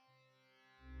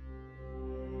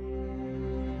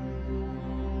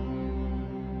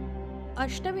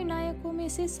अष्टविनायकों में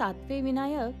से सातवें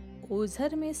विनायक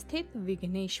ओझर में स्थित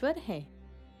विघ्नेश्वर है।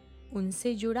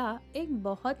 उनसे जुड़ा एक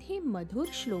बहुत ही मधुर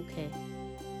श्लोक है।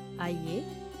 आइए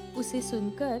उसे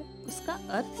सुनकर उसका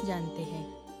अर्थ जानते हैं।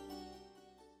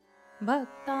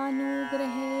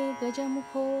 भक्तानुग्रहे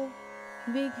गजमुखो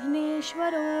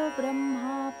विघ्नेश्वरो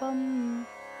ब्रह्मापम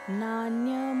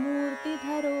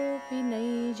नान्यमूर्तिधरोऽपि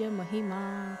नैज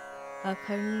महिमा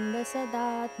अखंड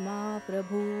सदात्मा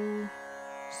प्रभु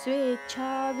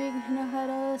स्वेच्छा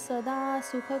विघ्नहर सदा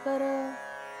सुखकर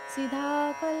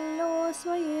सिधा कल्लो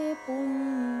स्वये पुं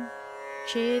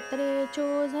क्षेत्रे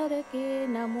चोझर के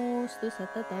नमोस्तु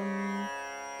सततम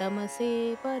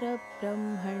तमसे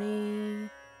परब्रह्मणे।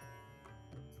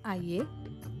 आइए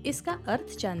इसका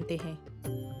अर्थ जानते हैं।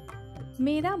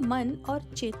 मेरा मन और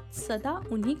चित्त सदा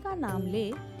उन्हीं का नाम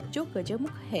ले जो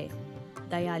गजमुख है,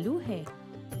 दयालु है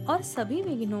और सभी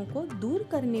विघ्नों को दूर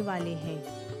करने वाले हैं,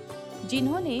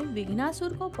 जिन्होंने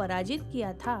विघ्नासुर को पराजित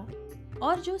किया था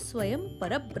और जो स्वयं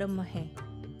परब्रह्म है,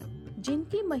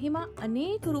 जिनकी महिमा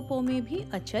अनेक रूपों में भी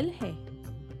अचल है,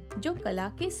 जो कला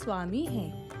के स्वामी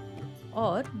हैं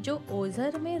और जो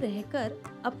ओझर में रहकर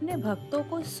अपने भक्तों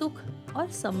को सुख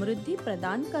और समृद्धि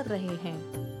प्रदान कर रहे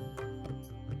हैं।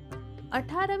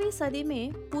 18वीं सदी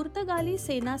में पुर्तगाली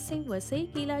सेना से वसई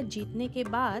किला जीतने के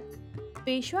बाद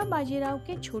पेशवा बाजीराव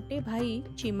के छोटे भाई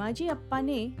चिमाजी अप्पा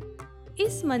ने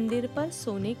इस मंदिर पर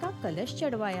सोने का कलश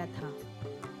चढ़वाया था।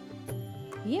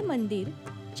 ये मंदिर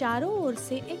चारों ओर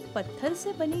से एक पत्थर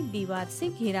से बनी दीवार से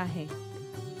घिरा है।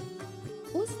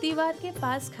 उस दीवार के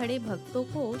पास खड़े भक्तों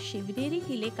को शिवनेरी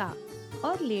किले का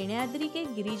और लेण्याद्री के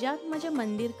गिरिजात्मज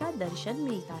मंदिर का दर्शन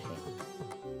मिलता है।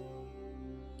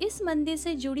 इस मंदिर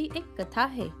से जुड़ी एक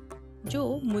कथा है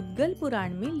जो मुद्गल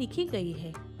पुराण में लिखी गई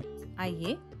है।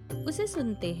 आइए उसे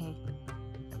सुनते हैं।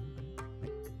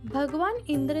 भगवान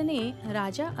इंद्र ने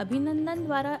राजा अभिनंदन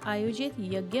द्वारा आयोजित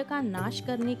यज्ञ का नाश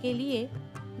करने के लिए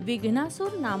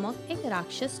विघ्नासुर नामक एक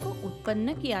राक्षस को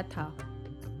उत्पन्न किया था।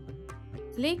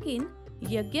 लेकिन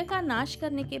यज्ञ का नाश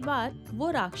करने के बाद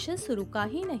वो राक्षस रुका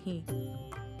ही नहीं।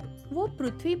 वो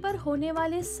पृथ्वी पर होने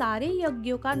वाले सारे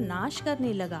यज्ञों का नाश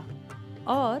करने लगा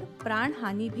और प्राण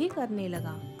हानि भी करने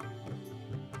लगा।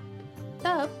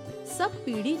 तब सब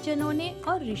पीड़ित जनों ने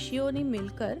और ऋषियों ने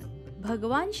मिलकर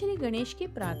भगवान श्री गणेश की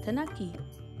प्रार्थना की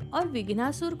और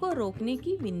विघ्नासुर को रोकने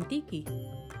की विनती की।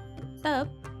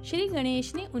 तब श्री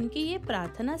गणेश ने उनकी ये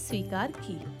प्रार्थना स्वीकार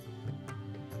की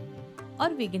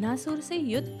और विघ्नासुर से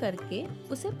युद्ध करके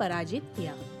उसे पराजित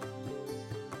किया।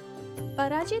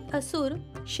 पराजित असुर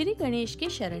श्री गणेश के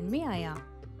शरण में आया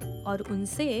और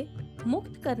उनसे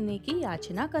मुक्त करने की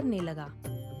याचना करने लगा।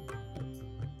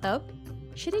 तब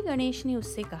श्री गणेश ने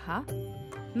उससे कहा,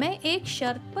 मैं एक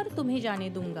शर्त पर तुम्हें जाने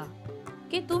दूंगा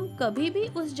कि तुम कभी भी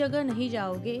उस जगह नहीं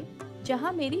जाओगे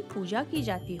जहां मेरी पूजा की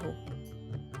जाती हो।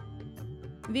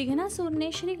 विघ्नासुर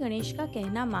ने श्री गणेश का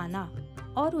कहना माना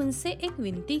और उनसे एक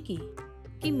विनती की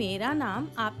कि मेरा नाम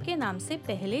आपके नाम से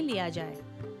पहले लिया जाए।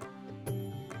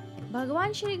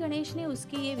 भगवान श्री गणेश ने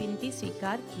उसकी ये विनती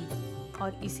स्वीकार की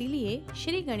और इसीलिए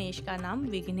श्री गणेश का नाम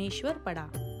विघ्नेश्वर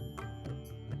पड़ा।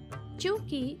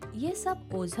 क्योंकि ये सब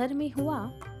ओझर में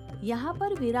हुआ, यहाँ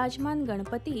पर विराजमान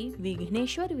गणपति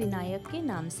विघ्नेश्वर विनायक के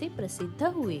नाम से प्रसिद्ध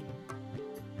हुए।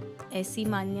 ऐसी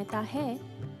मान्यता है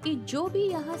कि जो भी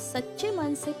यहाँ सच्चे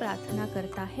मन से प्रार्थना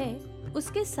करता है,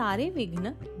 उसके सारे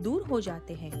विघ्न दूर हो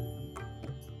जाते हैं।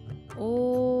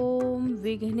 ओम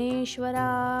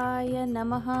विघ्नेश्वराय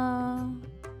नमः।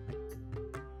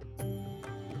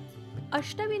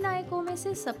 अष्टविनायकों में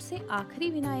से सबसे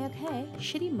आखिरी विनायक है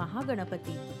श्री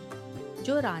महागणपति,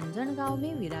 जो रांजणगांव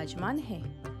में विराजमान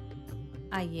है।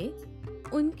 आइए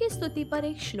उनकी स्तुति पर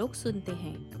एक श्लोक सुनते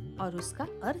हैं और उसका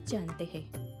अर्थ जानते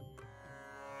हैं।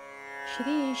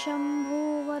 श्री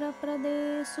शंभो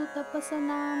वरप्रदे सुतपस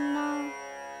नाम्ना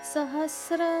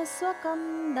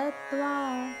सहस्रस्वकं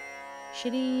दत्त्वा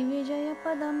श्री विजय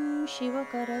पदं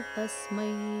शिवकर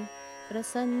तस्मै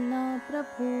प्रसन्न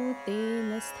प्रभु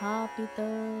तेन स्थापित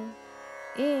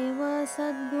एव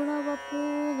सद्गुणवपु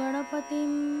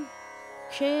गणपतिं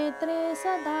क्षेत्रे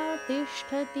सदा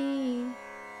तिष्ठति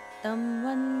तं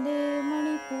वन्दे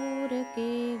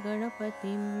मणिपूरके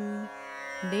गणपतिं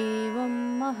देवं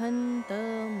महंत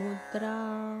मुद्रा।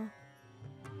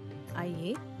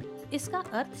 आइए इसका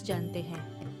अर्थ जानते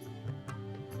हैं।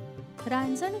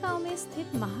 रांजणगांव में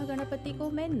स्थित महागणपति को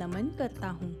मैं नमन करता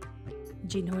हूँ,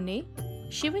 जिन्होंने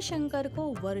शिव शंकर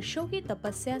को वर्षों की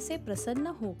तपस्या से प्रसन्न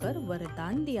होकर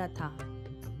वरदान दिया था,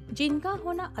 जिनका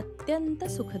होना अत्यंत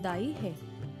सुखदायी है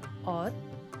और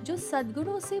जो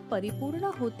सद्गुणों से परिपूर्ण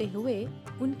होते हुए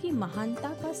उनकी महानता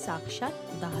का साक्षात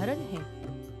उदाहरण है।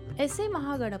 ऐसे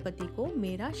महागणपति को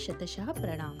मेरा शतशः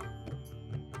प्रणाम।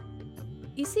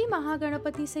 इसी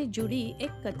महागणपति से जुड़ी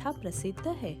एक कथा प्रसिद्ध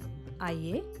है।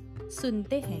 आइए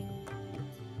सुनते हैं।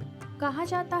 कहा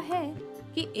जाता है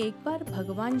कि एक बार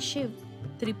भगवान शिव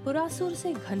त्रिपुरासुर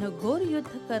से घनघोर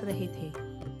युद्ध कर रहे थे।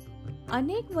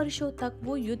 अनेक वर्षों तक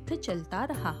वो युद्ध चलता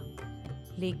रहा,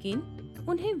 लेकिन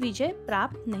उन्हें विजय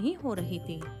प्राप्त नहीं हो रही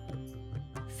थी।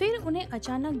 फिर उन्हें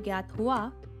अचानक ज्ञात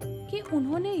हुआ कि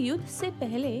उन्होंने युद्ध से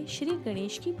पहले श्री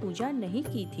गणेश की पूजा नहीं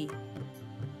की थी।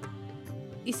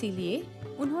 इसीलिए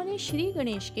उन्होंने श्री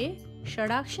गणेश के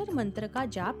षडाक्षर मंत्र का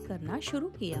जाप करना शुरू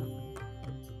किया।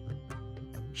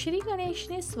 श्री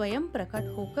गणेश ने स्वयं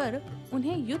प्रकट होकर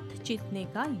उन्हें युद्ध जीतने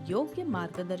का योग्य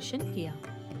मार्गदर्शन किया,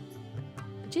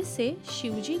 जिससे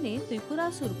शिवजी ने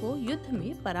त्रिपुरासुर को युद्ध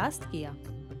में परास्त किया।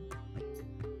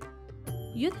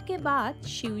 युद्ध के बाद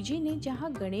शिवजी ने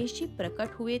जहां गणेश जी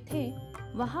प्रकट हुए थे,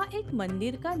 वहां एक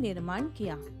मंदिर का निर्माण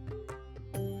किया।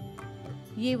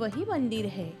 ये वही मंदिर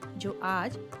है जो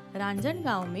आज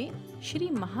रांजणगांव में श्री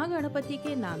महागणपति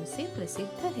के नाम से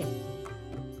प्रसिद्ध है।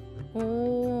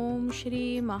 ओम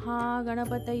श्री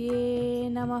महागणपतये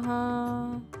नमः।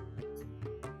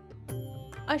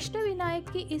 अष्टविनायक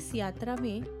की इस यात्रा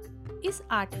में इस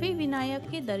 8वें विनायक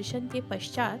के दर्शन के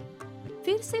पश्चात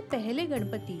फिर से पहले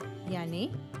गणपति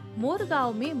यानी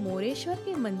मोरगांव में मोरेश्वर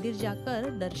के मंदिर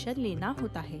जाकर दर्शन लेना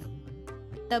होता है।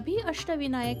 तभी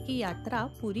अष्टविनायक की यात्रा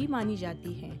पूरी मानी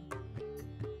जाती है।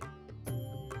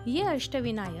 ये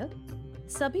अष्टविनायक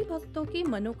सभी भक्तों की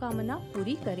मनोकामना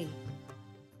पूरी करे।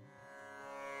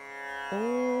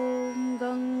 ओम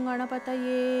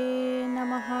गणपतये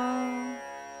नमः।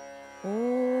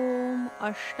 ओम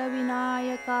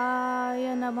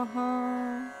अष्टविनायकाय नमः।